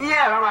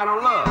alright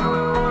on love.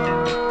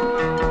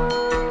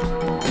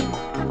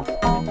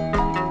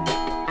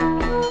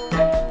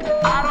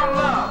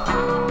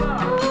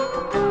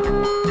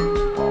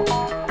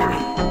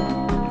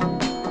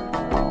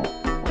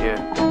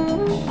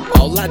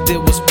 All I did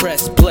was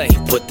press play,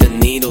 put the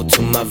needle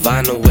to my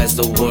vinyl as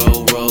the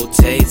world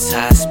rotates.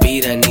 High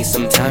speed, I need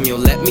some time, yo,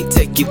 let me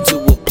take you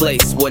to a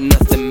place where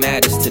nothing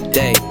matters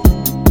today.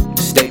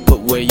 Stay put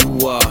where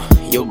you are,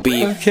 you'll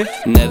be okay.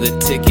 Another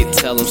ticket,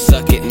 tell them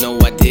suck it. No,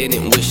 I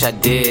didn't, wish I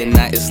did.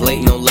 Night is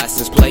late, no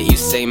license plate. You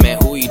say, man,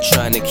 who you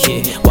trying to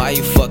kid? Why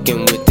you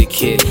fucking with the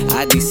kid?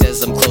 ID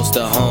says I'm close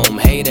to home.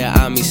 Hater,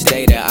 I mean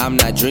stay there. I'm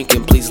not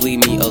drinking, please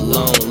leave me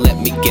alone. Let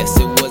me guess,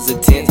 it was a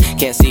tent.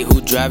 Can't see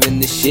who driving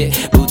this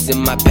shit. Boots in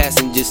my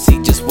passenger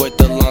seat, just worth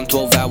a long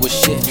 12-hour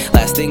shit.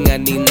 Last thing I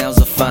need now's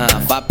a fine.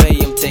 If I pay,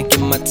 I'm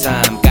taking my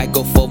time. Got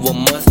go for a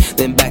month,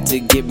 then back to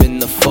giving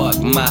the fuck.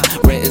 My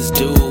rent is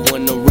due.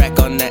 Wanna rack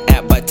on the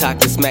app by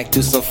talking smack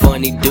to some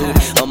funny dude.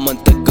 A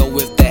month ago,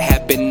 if that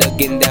happened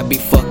again, that'd be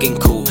fucking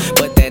cool.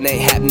 But that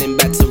ain't happening,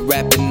 back to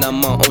rapping. I'm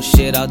my own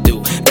shit, I'll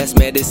do. Best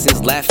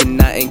medicine's laughing,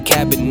 not in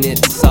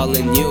cabinets, all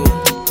in you.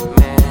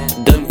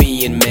 Done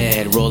being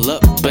mad, roll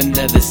up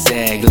another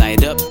sag,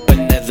 light up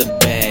another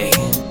bag.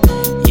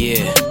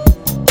 Yeah,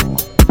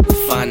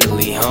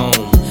 finally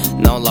home.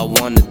 And all I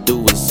wanna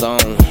do is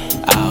zone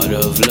out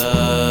of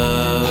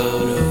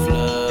love.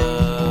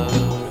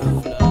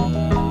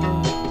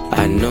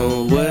 I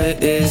know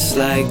what it's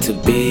like to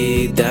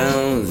be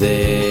down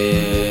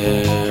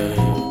there.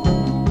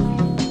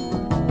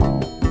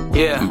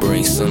 Yeah,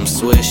 bring some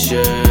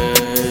swishers.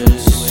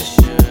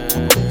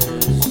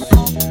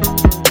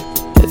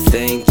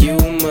 Thank you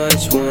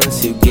much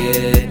once you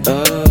get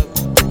up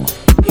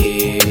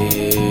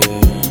here.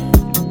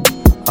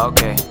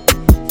 Okay.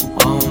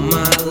 All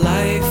my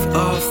life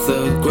off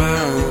the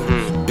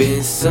ground.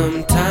 Been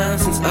some time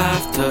since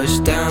I've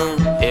touched down.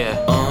 Yeah.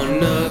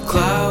 On a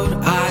cloud,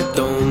 I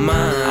don't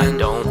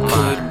mind.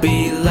 Could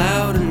be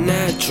loud and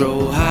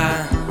natural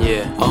high.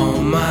 Yeah.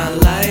 All my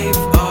life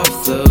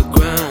off the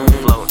ground.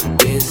 Floating.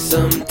 Been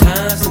some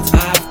time since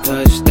I've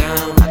touched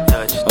down.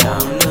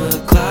 On a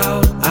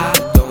cloud, I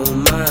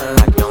don't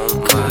mind.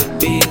 Could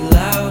be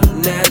loud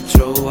and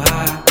natural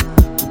high.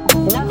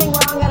 Nothing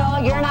wrong at all.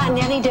 You're not in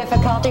any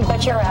difficulty,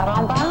 but you're out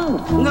on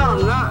bond. No,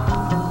 I'm not.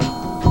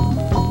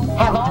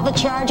 Have all the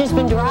charges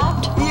been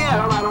dropped?